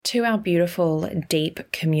To our beautiful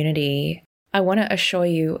Deep community, I want to assure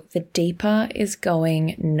you the Deeper is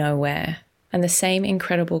going nowhere. And the same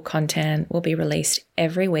incredible content will be released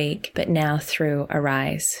every week, but now through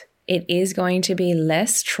Arise. It is going to be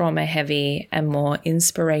less trauma heavy and more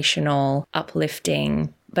inspirational,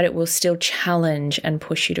 uplifting, but it will still challenge and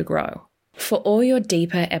push you to grow. For all your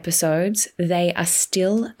Deeper episodes, they are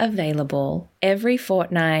still available every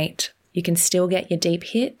fortnight. You can still get your Deep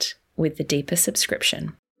hit with the Deeper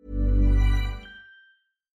subscription.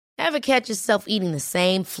 Ever catch yourself eating the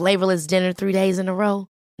same flavorless dinner 3 days in a row?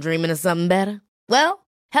 Dreaming of something better? Well,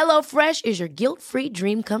 HelloFresh is your guilt-free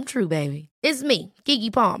dream come true, baby. It's me,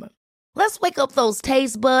 Keke Palmer. Let's wake up those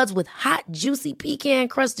taste buds with hot, juicy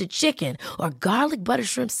pecan-crusted chicken or garlic butter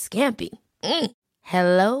shrimp scampi.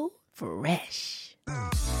 HelloFresh.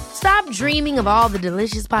 Stop dreaming of all the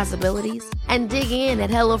delicious possibilities and dig in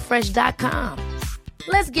at HelloFresh.com.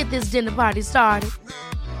 Let's get this dinner party started.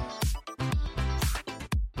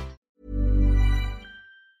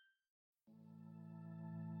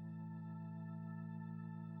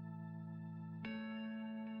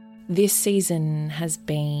 This season has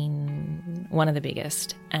been one of the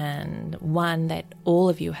biggest, and one that all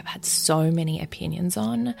of you have had so many opinions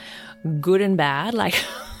on, good and bad. Like,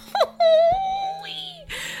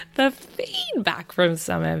 the feedback from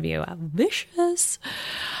some of you are vicious.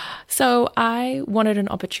 So I wanted an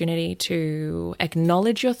opportunity to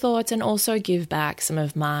acknowledge your thoughts and also give back some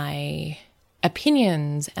of my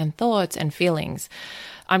opinions and thoughts and feelings.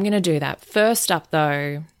 I'm going to do that. First up,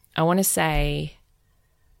 though, I want to say,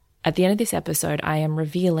 at the end of this episode, I am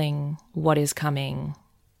revealing what is coming,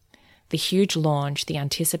 the huge launch, the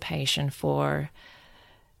anticipation for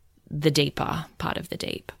the Deeper part of the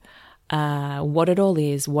Deep, what it all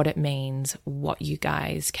is, what it means, what you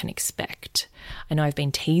guys can expect. I know I've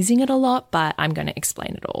been teasing it a lot, but I'm going to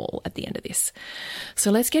explain it all at the end of this.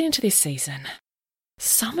 So let's get into this season.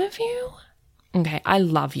 Some of you, okay, I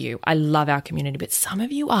love you. I love our community, but some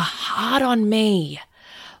of you are hard on me.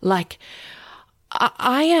 Like,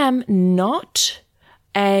 I am not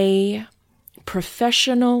a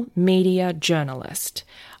professional media journalist.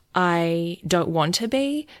 I don't want to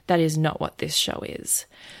be. That is not what this show is.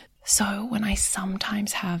 So when I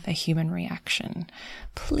sometimes have a human reaction,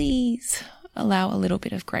 please allow a little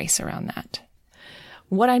bit of grace around that.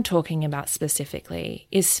 What I'm talking about specifically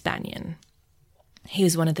is Spanian. He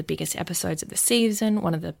was one of the biggest episodes of the season,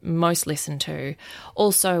 one of the most listened to,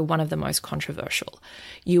 also one of the most controversial.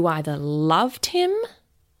 You either loved him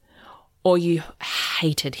or you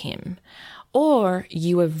hated him, or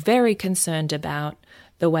you were very concerned about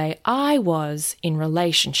the way I was in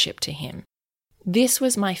relationship to him. This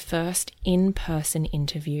was my first in-person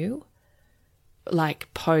interview,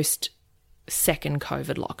 like post-second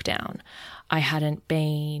COVID lockdown. I hadn't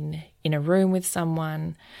been in a room with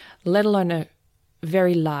someone, let alone a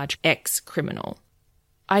very large ex-criminal.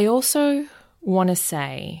 I also want to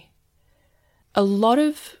say a lot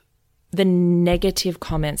of the negative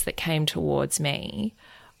comments that came towards me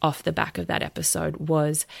off the back of that episode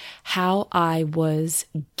was how I was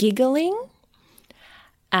giggling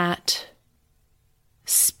at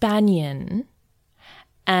Spanian,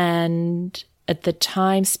 and at the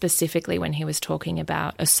time specifically when he was talking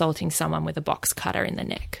about assaulting someone with a box cutter in the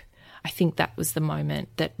neck. I think that was the moment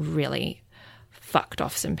that really fucked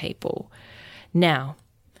off some people. Now,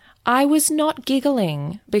 I was not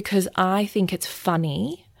giggling because I think it's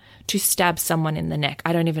funny to stab someone in the neck.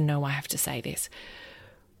 I don't even know why I have to say this.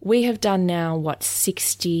 We have done now,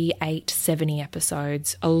 68, 70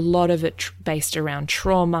 episodes, a lot of it based around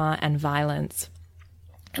trauma and violence.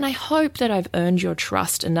 And I hope that I've earned your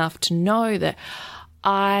trust enough to know that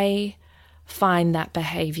I find that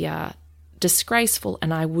behavior disgraceful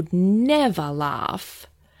and I would never laugh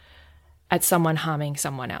at someone harming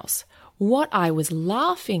someone else. What I was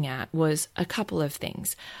laughing at was a couple of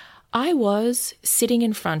things. I was sitting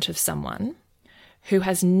in front of someone who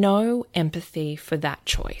has no empathy for that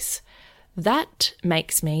choice. That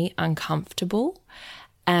makes me uncomfortable,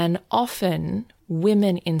 and often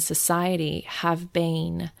women in society have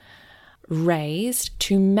been raised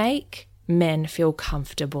to make men feel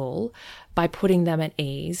comfortable by putting them at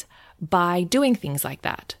ease by doing things like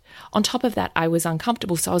that. On top of that, I was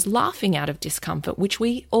uncomfortable, so I was laughing out of discomfort, which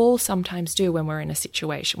we all sometimes do when we're in a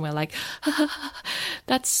situation where like,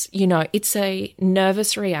 that's, it's a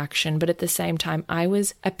nervous reaction, but at the same time, I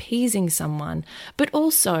was appeasing someone, but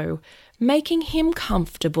also making him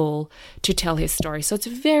comfortable to tell his story. So it's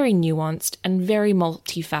very nuanced and very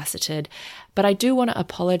multifaceted, but I do want to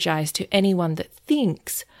apologize to anyone that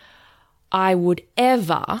thinks I would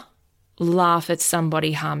ever laugh at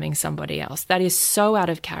somebody harming somebody else. That is so out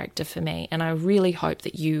of character for me, and I really hope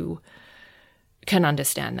that you can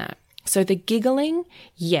understand that. So the giggling,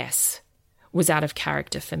 yes, was out of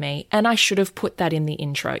character for me, and I should have put that in the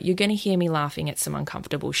intro. You're going to hear me laughing at some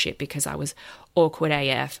uncomfortable shit because I was awkward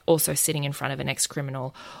AF, also sitting in front of an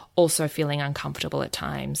ex-criminal, also feeling uncomfortable at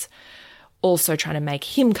times, also trying to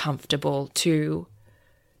make him comfortable to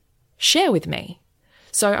share with me.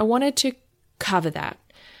 So I wanted to cover that.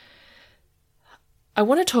 I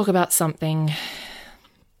want to talk about something.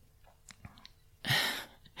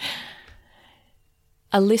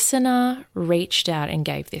 A listener reached out and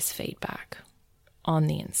gave this feedback on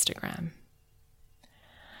the Instagram.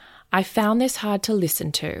 I found this hard to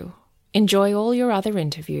listen to. Enjoy all your other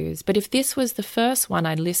interviews, but if this was the first one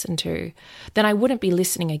I'd listened to, then I wouldn't be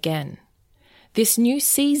listening again. This new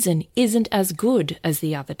season isn't as good as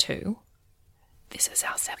the other two. This is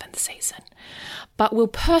our 7th season. But we'll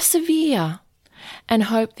persevere and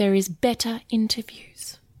hope there is better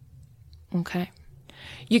interviews. Okay?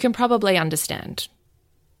 You can probably understand.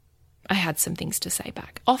 I had some things to say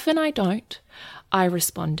back. Often I don't. I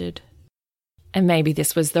responded. And maybe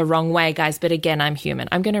this was the wrong way, guys, but again, I'm human.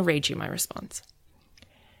 I'm going to read you my response.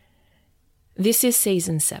 This is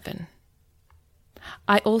season 7.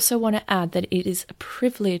 I also want to add that it is a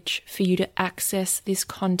privilege for you to access this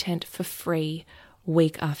content for free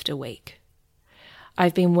week after week.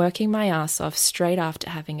 I've been working my ass off straight after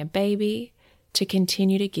having a baby to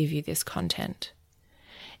continue to give you this content.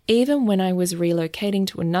 Even when I was relocating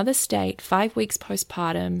to another state 5 weeks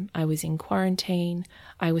postpartum, I was in quarantine,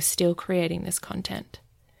 I was still creating this content.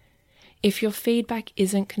 If your feedback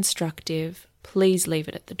isn't constructive, please leave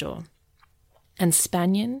it at the door. And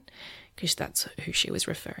Spanion, because that's who she was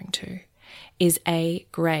referring to, is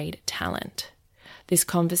A-grade talent. This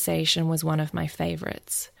conversation was one of my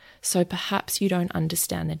favorites, so perhaps you don't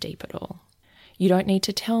understand the deep at all. You don't need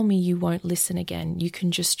to tell me you won't listen again. You can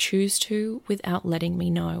just choose to without letting me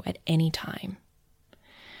know at any time.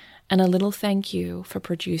 And a little thank you for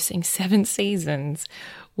producing 7 seasons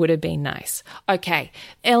would have been nice. Okay,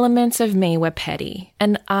 elements of me were petty,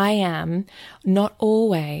 and I am not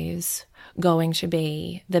always going to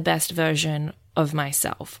be the best version of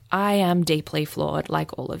myself. I am deeply flawed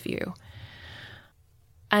like all of you.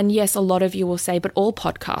 And yes, a lot of you will say, but all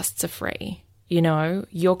podcasts are free. You know,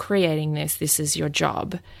 you're creating this. This is your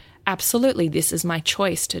job. Absolutely, this is my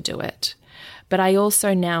choice to do it. But I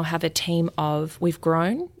also now have a team of, we've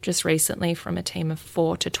grown just recently from a team of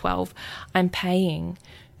 4 to 12. I'm paying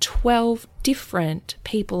 12 different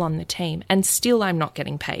people on the team, and still I'm not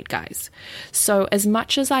getting paid, guys. So as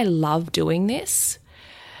much as I love doing this,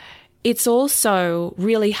 it's also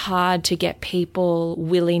really hard to get people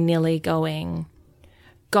willy-nilly going,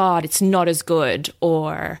 God, it's not as good,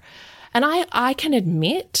 and I can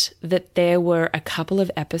admit that there were a couple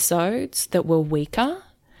of episodes that were weaker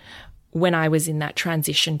when I was in that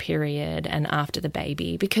transition period and after the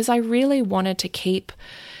baby, because I really wanted to keep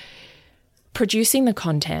producing the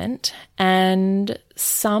content, and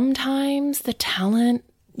sometimes the talent,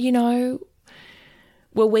 you know,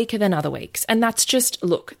 were weaker than other weeks. And that's just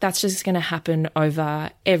going to happen over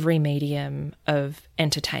every medium of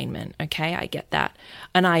entertainment, okay? I get that,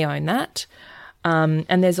 and I own that.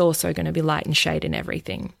 And there's also going to be light and shade in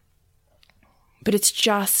everything. But it's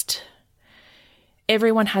just,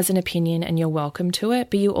 everyone has an opinion and you're welcome to it,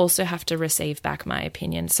 but you also have to receive back my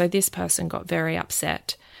opinion. So this person got very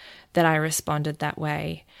upset that I responded that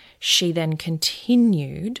way. She then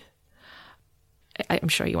continued, I'm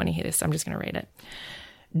sure you want to hear this, so I'm just going to read it.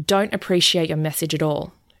 Don't appreciate your message at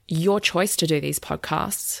all. Your choice to do these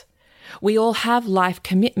podcasts. We all have life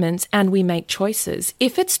commitments and we make choices.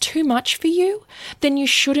 If it's too much for you, then you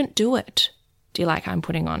shouldn't do it. Do you like how I'm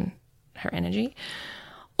putting on her energy?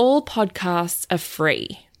 All podcasts are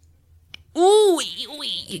free. Ooh,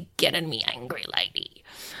 you're getting me angry, lady.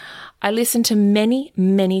 I listen to many,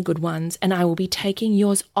 many good ones, and I will be taking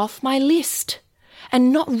yours off my list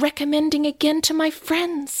and not recommending again to my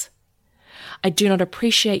friends. I do not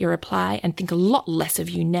appreciate your reply and think a lot less of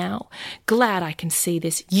you now. Glad I can see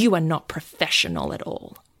this. You are not professional at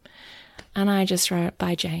all. And I just wrote,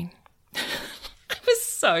 bye, Jane. I was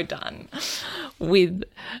so done with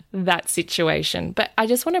that situation. But I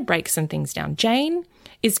just want to break some things down. Jane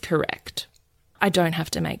is correct. I don't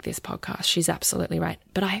have to make this podcast. She's absolutely right.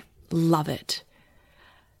 But I love it.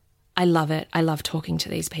 I love it. I love talking to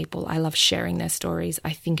these people. I love sharing their stories.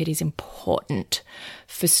 I think it is important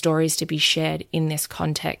for stories to be shared in this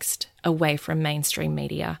context away from mainstream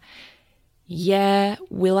media. Yeah,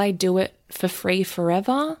 will I do it for free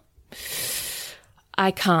forever?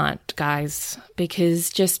 I can't, guys, because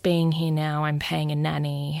just being here now, I'm paying a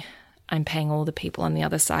nanny. I'm paying all the people on the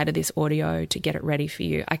other side of this audio to get it ready for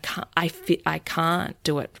you. I can't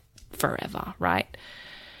do it forever, right?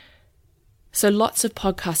 So lots of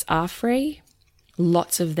podcasts are free.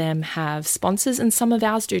 Lots of them have sponsors, and some of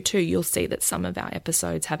ours do too. You'll see that some of our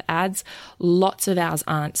episodes have ads. Lots of ours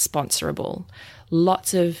aren't sponsorable.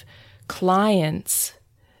 Lots of clients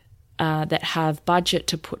that have budget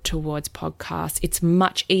to put towards podcasts. It's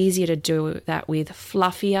much easier to do that with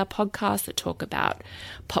fluffier podcasts that talk about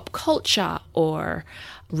pop culture or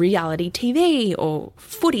reality TV or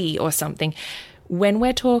footy or something. When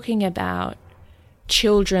we're talking about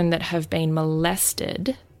children that have been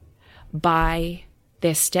molested by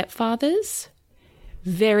their stepfathers,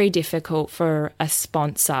 very difficult for a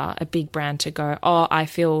sponsor, a big brand, to go, oh, I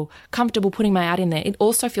feel comfortable putting my ad in there. It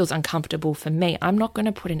also feels uncomfortable for me. I'm not going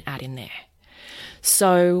to put an ad in there.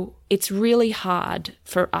 So it's really hard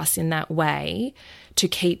for us in that way to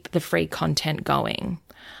keep the free content going.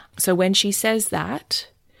 So when she says that,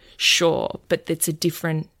 sure, but it's a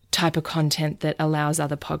different type of content that allows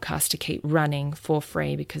other podcasts to keep running for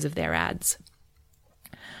free because of their ads.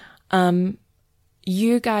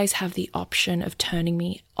 You guys have the option of turning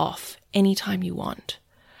me off anytime you want.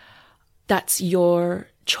 That's your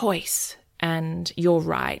choice and your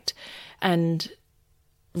right. And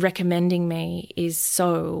recommending me is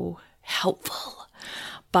so helpful.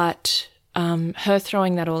 But her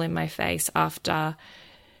throwing that all in my face after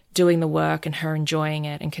doing the work and her enjoying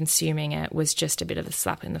it and consuming it was just a bit of a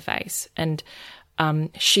slap in the face. And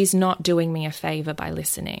she's not doing me a favor by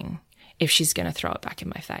listening if she's going to throw it back in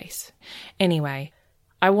my face. Anyway,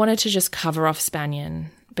 I wanted to just cover off Spanian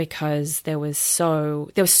because there was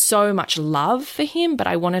so much love for him, but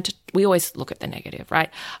we always look at the negative,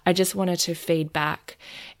 right? I just wanted to feed back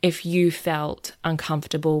if you felt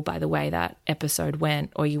uncomfortable by the way that episode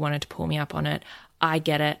went or you wanted to pull me up on it. I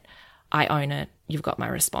get it. I own it. You've got my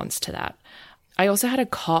response to that. I also had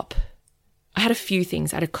I had a few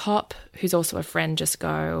things. I had a cop who's also a friend just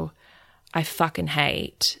go, I fucking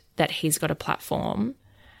hate that he's got a platform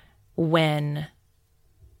when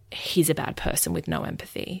he's a bad person with no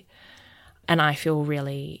empathy. And I feel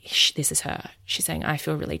really, this is her. She's saying, I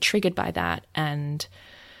feel really triggered by that. And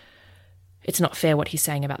it's not fair what he's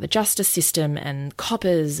saying about the justice system and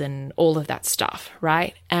coppers and all of that stuff,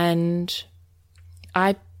 right? And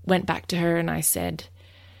I went back to her and I said,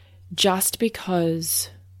 just because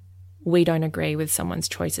we don't agree with someone's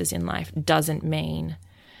choices in life doesn't mean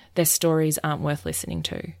their stories aren't worth listening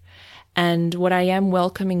to. And what I am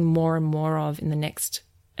welcoming more and more of in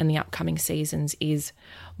the upcoming seasons is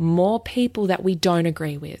more people that we don't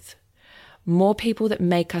agree with, more people that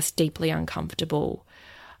make us deeply uncomfortable.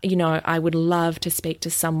 You know, I would love to speak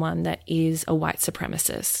to someone that is a white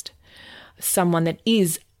supremacist, someone that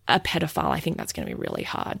is a pedophile. I think that's going to be really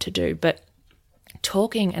hard to do, but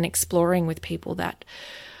talking and exploring with people that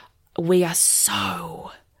we are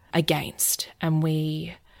so against and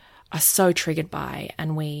we are so triggered by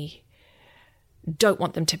and we don't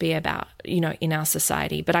want them to be about, in our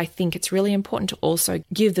society. But I think it's really important to also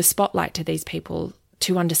give the spotlight to these people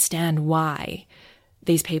to understand why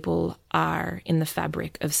these people are in the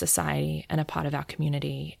fabric of society and a part of our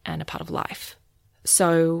community and a part of life.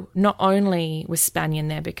 So not only was Spanian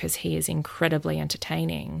there because he is incredibly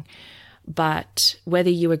entertaining, but whether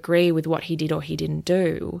you agree with what he did or he didn't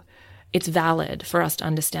do, it's valid for us to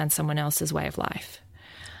understand someone else's way of life.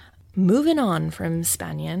 Moving on from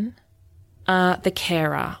Spanian, the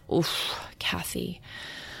carer. Oof, Kathy.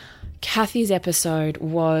 Kathy's episode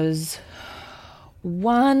was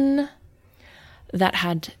one that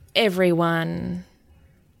had everyone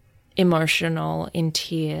emotional, in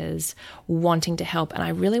tears, wanting to help. And I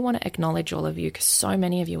really want to acknowledge all of you because so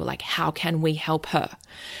many of you were like, how can we help her?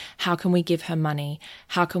 How can we give her money?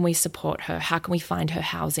 How can we support her? How can we find her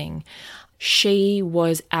housing? She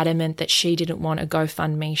was adamant that she didn't want a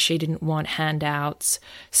GoFundMe. She didn't want handouts.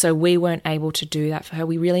 So we weren't able to do that for her.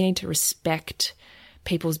 We really need to respect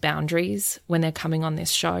people's boundaries when they're coming on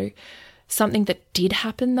this show. Something that did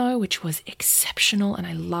happen though, which was exceptional, and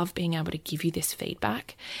I love being able to give you this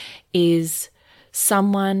feedback, is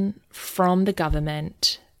someone from the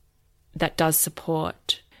government that does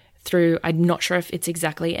support through, I'm not sure if it's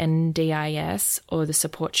exactly NDIS or the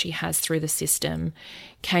support she has through the system,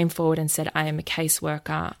 came forward and said, I am a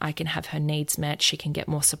caseworker. I can have her needs met. She can get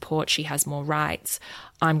more support. She has more rights.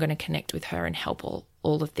 I'm going to connect with her and help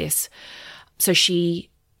all of this. So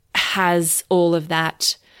she has all of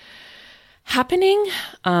that happening.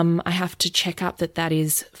 I have to check up that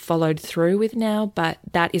is followed through with now, but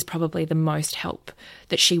that is probably the most help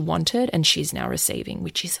that she wanted and she's now receiving,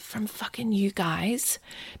 which is from fucking you guys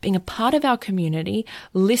being a part of our community,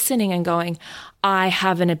 listening and going, I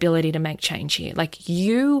have an ability to make change here. Like,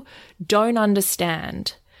 you don't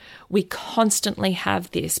understand. We constantly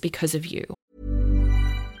have this because of you.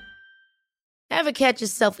 Ever catch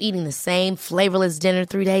yourself eating the same flavorless dinner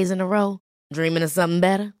 3 days in a row? Dreaming of something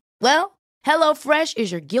better? Well, HelloFresh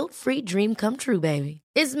is your guilt-free dream come true, baby.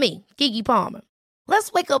 It's me, Keke Palmer.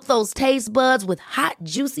 Let's wake up those taste buds with hot,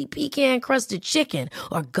 juicy pecan-crusted chicken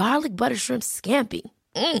or garlic butter shrimp scampi.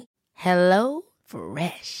 Hello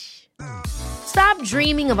Fresh. Stop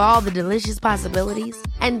dreaming of all the delicious possibilities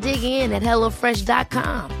and dig in at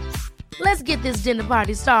HelloFresh.com. Let's get this dinner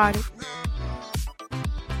party started.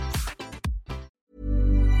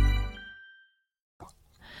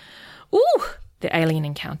 Ooh, the alien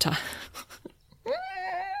encounter.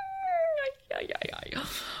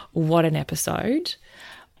 What an episode.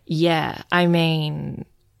 Yeah, I mean,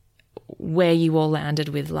 where you all landed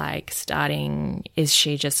with like starting, is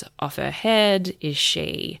she just off her head? Is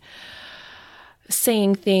she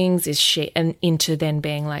seeing things? Is she, and into then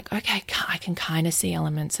being like, okay, I can kind of see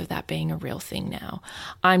elements of that being a real thing now.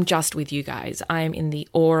 I'm just with you guys. I'm in the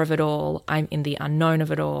awe of it all. I'm in the unknown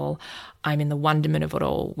of it all. I'm in the wonderment of it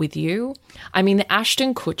all with you. I mean, the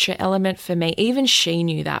Ashton Kutcher element for me, even she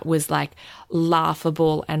knew that was like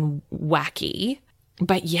laughable and wacky.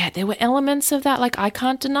 But yeah, there were elements of that. Like, I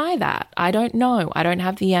can't deny that. I don't know. I don't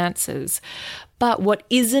have the answers. But what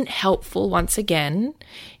isn't helpful, once again,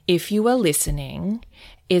 if you are listening,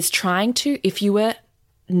 is trying to, if you were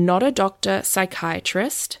not a doctor,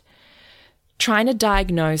 psychiatrist, trying to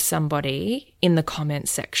diagnose somebody in the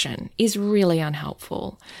comments section is really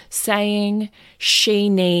unhelpful. Saying she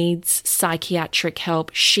needs psychiatric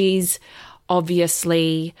help, she's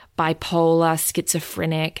obviously bipolar,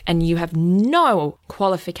 schizophrenic, and you have no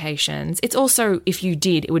qualifications. It's also, if you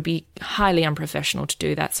did, it would be highly unprofessional to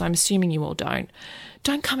do that. So I'm assuming you all don't.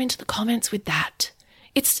 Don't come into the comments with that.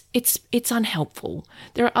 It's unhelpful.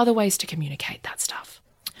 There are other ways to communicate that stuff.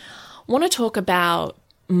 I want to talk about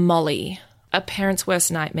Molly. A Parent's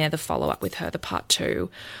Worst Nightmare, the follow-up with her, the part 2,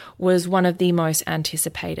 was one of the most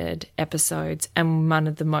anticipated episodes and one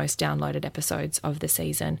of the most downloaded episodes of the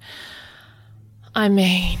season. I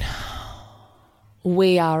mean,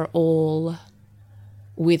 we are all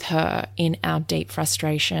with her in our deep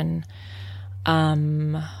frustration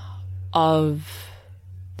of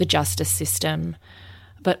the justice system.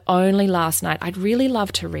 But only last night, I'd really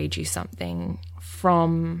love to read you something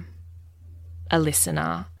from a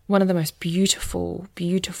listener. One of the most beautiful,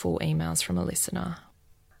 beautiful emails from a listener.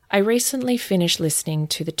 I recently finished listening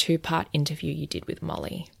to the 2-part interview you did with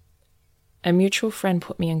Molly. A mutual friend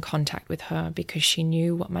put me in contact with her because she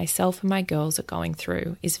knew what myself and my girls are going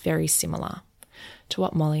through is very similar to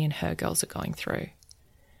what Molly and her girls are going through.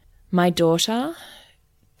 My daughter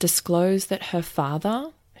disclosed that her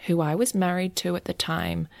father, who I was married to at the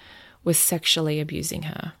time, was sexually abusing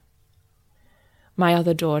her. My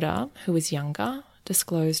other daughter, who was younger,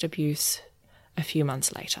 disclosed abuse a few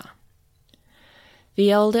months later. The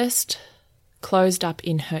eldest closed up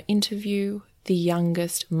in her interview. The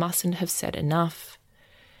youngest mustn't have said enough.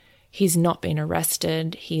 He's not been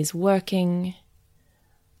arrested. He's working.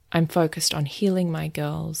 I'm focused on healing my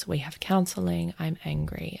girls. We have counselling. I'm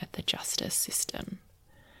angry at the justice system.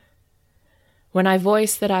 When I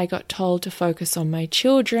voiced that I got told to focus on my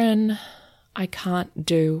children, I can't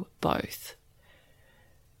do both.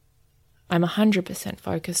 I'm 100%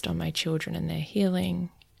 focused on my children and their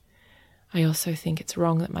healing. I also think it's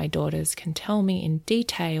wrong that my daughters can tell me in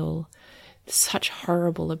detail such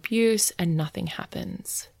horrible abuse and nothing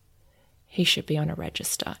happens. He should be on a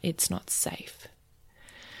register. It's not safe.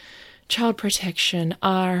 Child Protection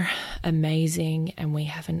are amazing and we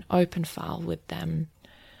have an open file with them.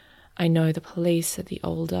 I know the police at the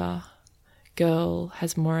older girl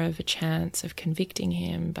has more of a chance of convicting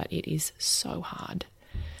him, but it is so hard.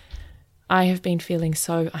 I have been feeling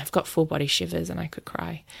I've got full body shivers and I could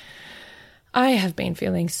cry. I have been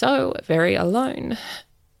feeling so very alone.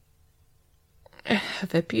 I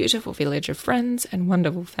have a beautiful village of friends and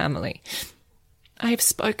wonderful family. I have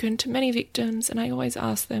spoken to many victims and I always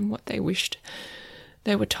ask them what they wished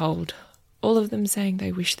they were told. All of them saying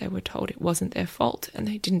they wish they were told it wasn't their fault and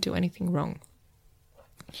they didn't do anything wrong.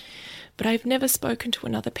 But I've never spoken to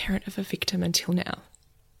another parent of a victim until now.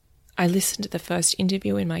 I listened to the first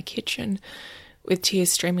interview in my kitchen with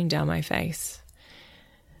tears streaming down my face.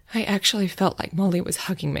 I actually felt like Molly was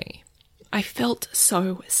hugging me. I felt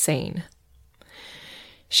so seen.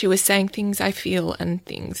 She was saying things I feel and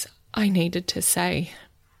things I needed to say.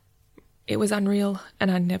 It was unreal, and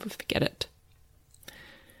I'd never forget it.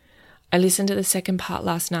 I listened to the second part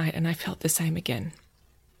last night and I felt the same again.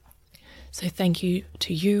 So thank you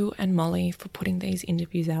to you and Molly for putting these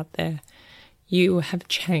interviews out there. You have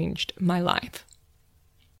changed my life.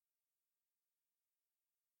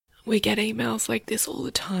 We get emails like this all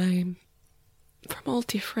the time from all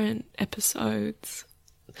different episodes,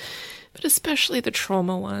 but especially the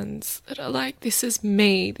trauma ones that are like, this is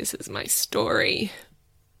me, this is my story.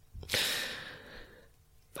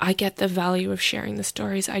 I get the value of sharing the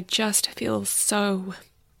stories. I just feel so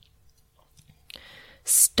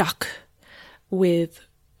stuck with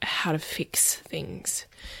how to fix things.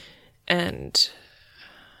 And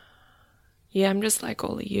yeah, I'm just like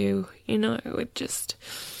all of you, with just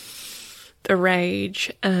the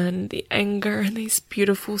rage and the anger and these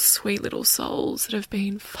beautiful, sweet little souls that have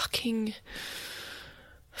been fucking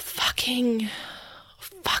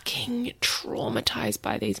traumatized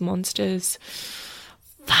by these monsters.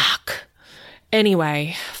 Fuck.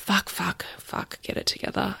 Anyway, fuck, get it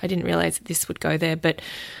together. I didn't realize that this would go there, but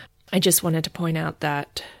I just wanted to point out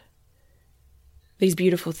that these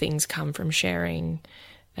beautiful things come from sharing,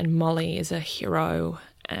 and Molly is a hero,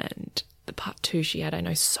 and the part 2 she had, I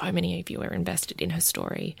know so many of you are invested in her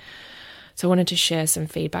story. So I wanted to share some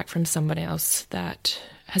feedback from someone else that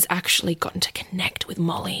has actually gotten to connect with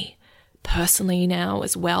Molly personally now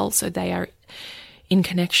as well. So they are in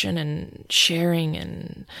connection and sharing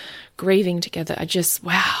and grieving together.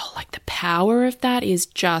 Wow, like the power of that is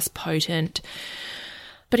just potent.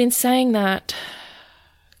 But in saying that,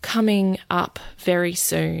 coming up very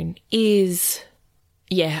soon is,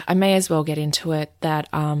 I may as well get into it, that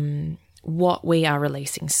what we are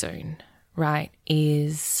releasing soon, right,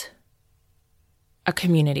 is a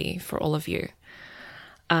community for all of you.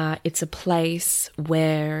 It's a place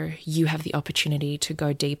where you have the opportunity to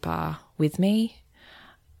go deeper with me.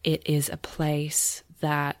 It is a place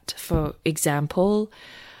that, for example,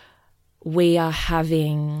 we are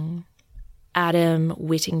having Adam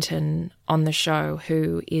Whittington on the show,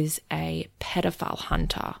 who is a pedophile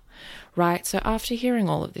hunter, right? So after hearing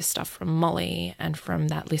all of this stuff from Molly and from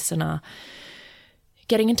that listener,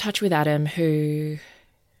 getting in touch with Adam, who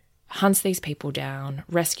hunts these people down,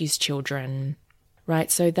 rescues children, right?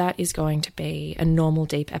 So that is going to be a normal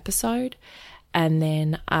deep episode. And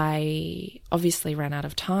then I obviously ran out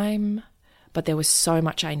of time, but there was so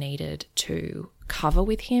much I needed to cover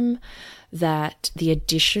with him that the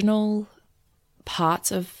additional parts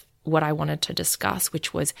of what I wanted to discuss,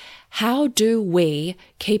 which was, how do we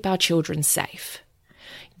keep our children safe?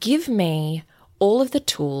 Give me all of the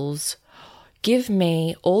tools, give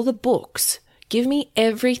me all the books, give me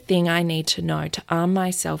everything I need to know to arm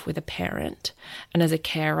myself with a parent and as a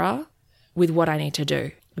carer with what I need to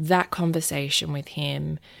do. That conversation with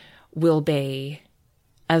him will be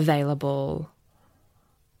available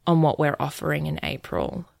on what we're offering in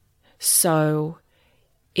April. So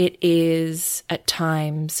it is at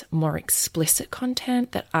times more explicit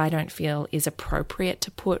content that I don't feel is appropriate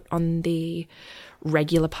to put on the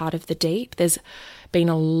regular part of the deep. There's been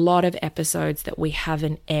a lot of episodes that we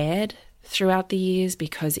haven't aired throughout the years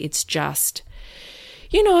because it's just,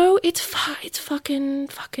 it's fucking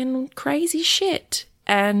crazy shit.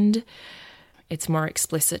 And it's more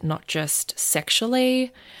explicit, not just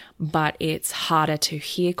sexually, but it's harder to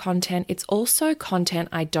hear content. It's also content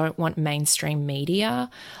I don't want mainstream media,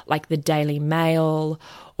 like the Daily Mail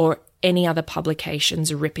or any other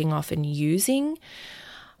publications, ripping off and using,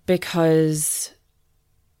 because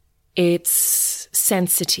it's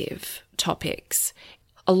sensitive topics.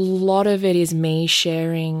 A lot of it is me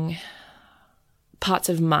sharing parts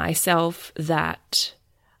of myself that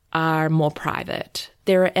are more private.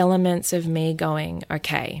 There are elements of me going,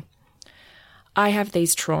 okay, I have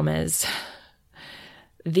these traumas.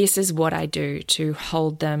 This is what I do to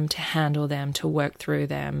hold them, to handle them, to work through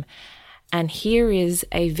them. And here is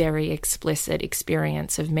a very explicit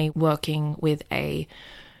experience of me working with a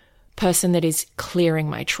person that is clearing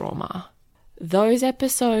my trauma. Those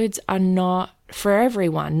episodes are not for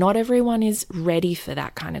everyone. Not everyone is ready for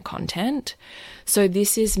that kind of content. So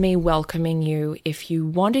this is me welcoming you. If you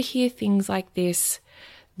want to hear things like this,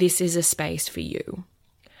 this is a space for you.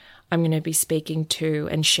 I'm going to be speaking to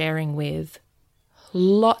and sharing with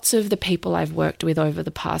lots of the people I've worked with over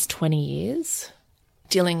the past 20 years,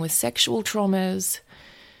 dealing with sexual traumas,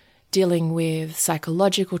 dealing with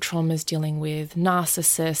psychological traumas, dealing with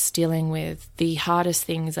narcissists, dealing with the hardest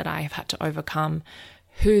things that I have had to overcome.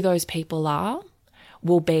 Who those people are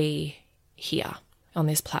will be here on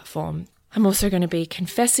this platform. I'm also going to be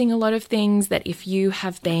confessing a lot of things that if you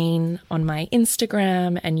have been on my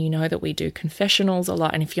Instagram and you know that we do confessionals a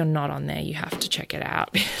lot, and if you're not on there, you have to check it out.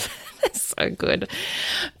 It's so good.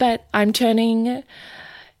 But I'm turning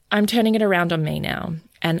it around on me now,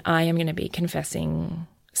 and I am going to be confessing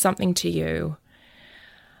something to you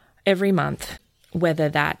every month, whether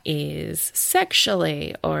that is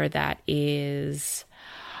sexually or that is,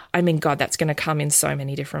 God, that's going to come in so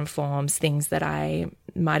many different forms, things that I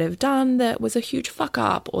might have done that was a huge fuck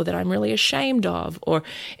up or that I'm really ashamed of, or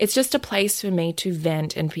it's just a place for me to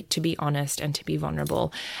vent and to be honest and to be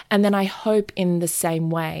vulnerable. And then I hope in the same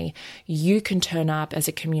way you can turn up as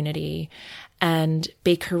a community and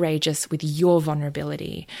be courageous with your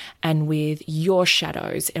vulnerability and with your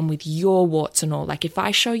shadows and with your warts and all. Like if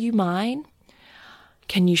I show you mine,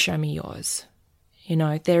 can you show me yours? You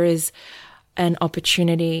know, there is an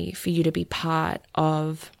opportunity for you to be part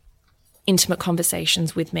of intimate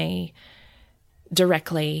conversations with me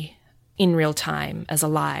directly in real time as a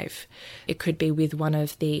live. It could be with one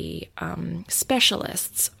of the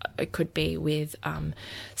specialists. It could be with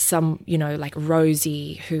some, like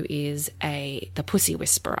Rosie, who is the pussy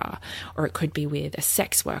whisperer, or it could be with a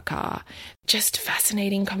sex worker. Just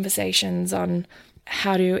fascinating conversations on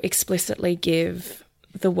how to explicitly give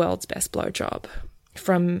the world's best blowjob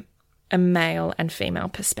from a male and female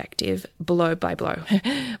perspective, blow by blow,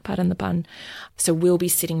 pardon the pun. So we'll be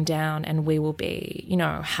sitting down and we will be,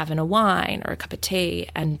 having a wine or a cup of tea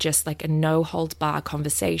and just like a no holds bar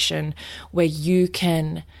conversation where you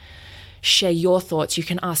can share your thoughts, you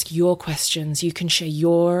can ask your questions, you can share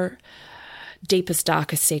your deepest,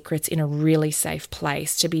 darkest secrets in a really safe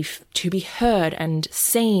place to be heard and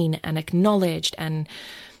seen and acknowledged and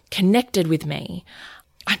connected with me.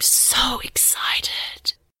 I'm so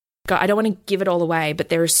excited. God, I don't want to give it all away, but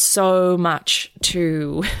there is so much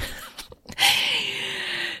to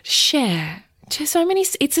share. So many,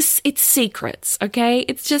 it's secrets, okay?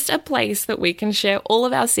 It's just a place that we can share all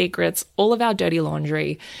of our secrets, all of our dirty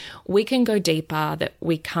laundry. We can go deeper that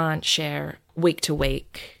we can't share week to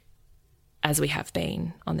week as we have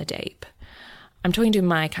been on the deep. I'm talking to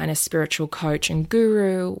my kind of spiritual coach and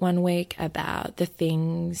guru one week about the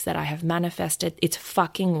things that I have manifested. It's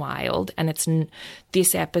fucking wild. And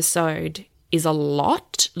this episode is a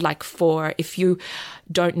lot. Like if you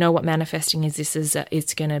don't know what manifesting is,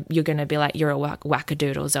 you're going to be like, you're a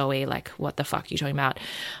wackadoodle, Zoe. Like, what the fuck are you talking about?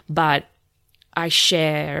 But I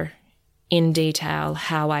share in detail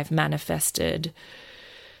how I've manifested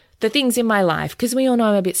the things in my life, because we all know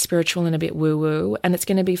I'm a bit spiritual and a bit woo-woo, and it's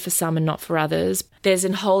going to be for some and not for others. There's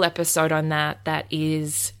a whole episode on that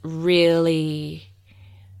is really,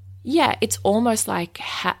 it's almost like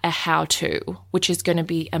a how-to, which is going to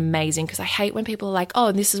be amazing, because I hate when people are like,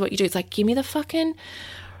 oh, this is what you do. It's like, give me the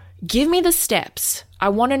steps. I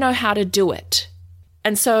want to know how to do it.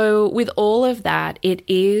 And so with all of that, it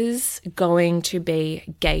is going to be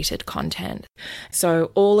gated content.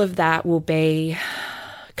 So all of that will be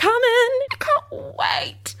coming.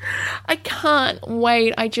 I can't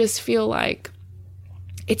wait. I just feel like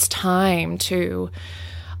it's time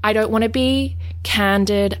I don't want to be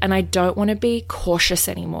candid and I don't want to be cautious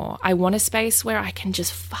anymore. I want a space where I can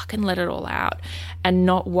just fucking let it all out and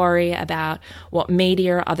not worry about what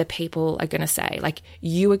media or other people are going to say. Like,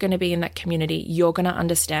 you are going to be in that community. You're going to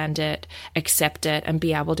understand it, accept it, and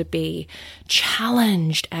be able to be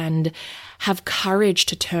challenged and have courage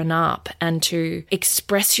to turn up and to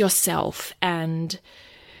express yourself and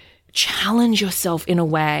challenge yourself in a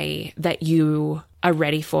way that you are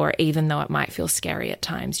ready for, even though it might feel scary at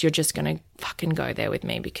times. You're just going to fucking go there with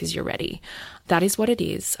me because you're ready. That is what it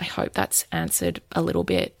is. I hope that's answered a little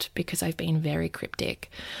bit, because I've been very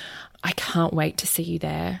cryptic. I can't wait to see you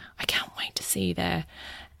there.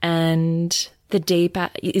 And the deep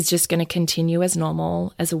is just going to continue as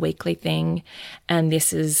normal, as a weekly thing. And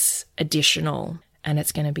this is additional, and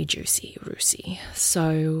it's going to be juicy, roosy.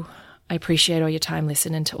 So I appreciate all your time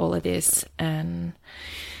listening to all of this, and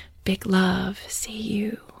big love. See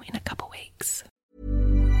you in a couple weeks.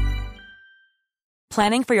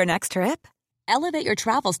 Planning for your next trip? Elevate your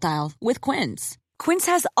travel style with Quince. Quince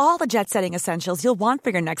has all the jet-setting essentials you'll want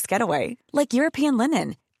for your next getaway, like European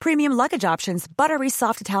linen, premium luggage options, buttery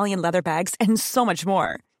soft Italian leather bags, and so much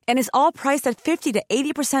more. And is all priced at 50 to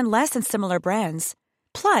 80% less than similar brands.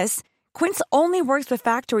 Plus, Quince only works with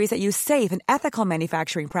factories that use safe and ethical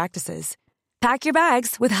manufacturing practices. Pack your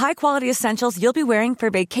bags with high-quality essentials you'll be wearing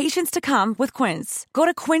for vacations to come with Quince. Go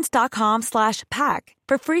to quince.com/pack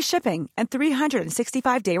for free shipping and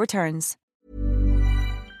 365-day returns.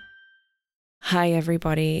 Hi,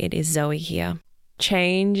 everybody. It is Zoe here.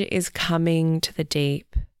 Change is coming to the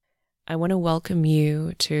deep. I want to welcome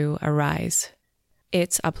you to Arise.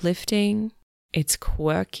 It's uplifting, it's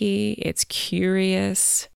quirky, it's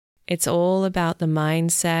curious. It's all about the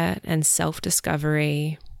mindset and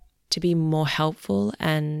self-discovery to be more helpful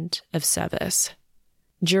and of service.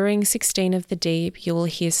 During 16 of the Deep, you will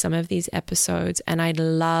hear some of these episodes, and I'd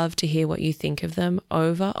love to hear what you think of them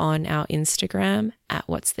over on our Instagram at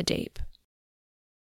What's the Deep.